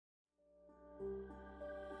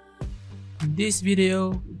In this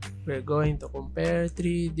video, we're going to compare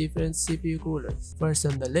 3 different CPU coolers. First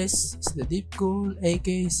on the list is the Deepcool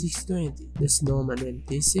AK620, the Snowman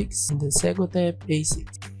MT6, and the Segotep A6.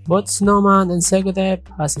 Both Snowman and Segotep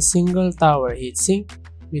has a single tower heatsink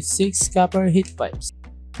with 6 copper heat pipes,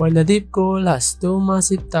 while the Deepcool has 2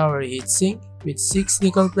 massive tower heatsink with 6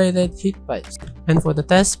 nickel-plated heat pipes. And for the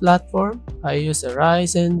test platform, I use a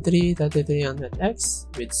Ryzen 3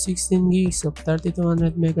 3300X with 16 gigs of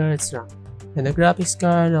 3200 MHz RAM and a graphics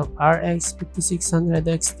card of RX 5600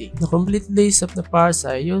 XT. The complete list of the parts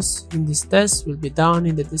I use in this test will be down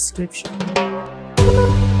in the description.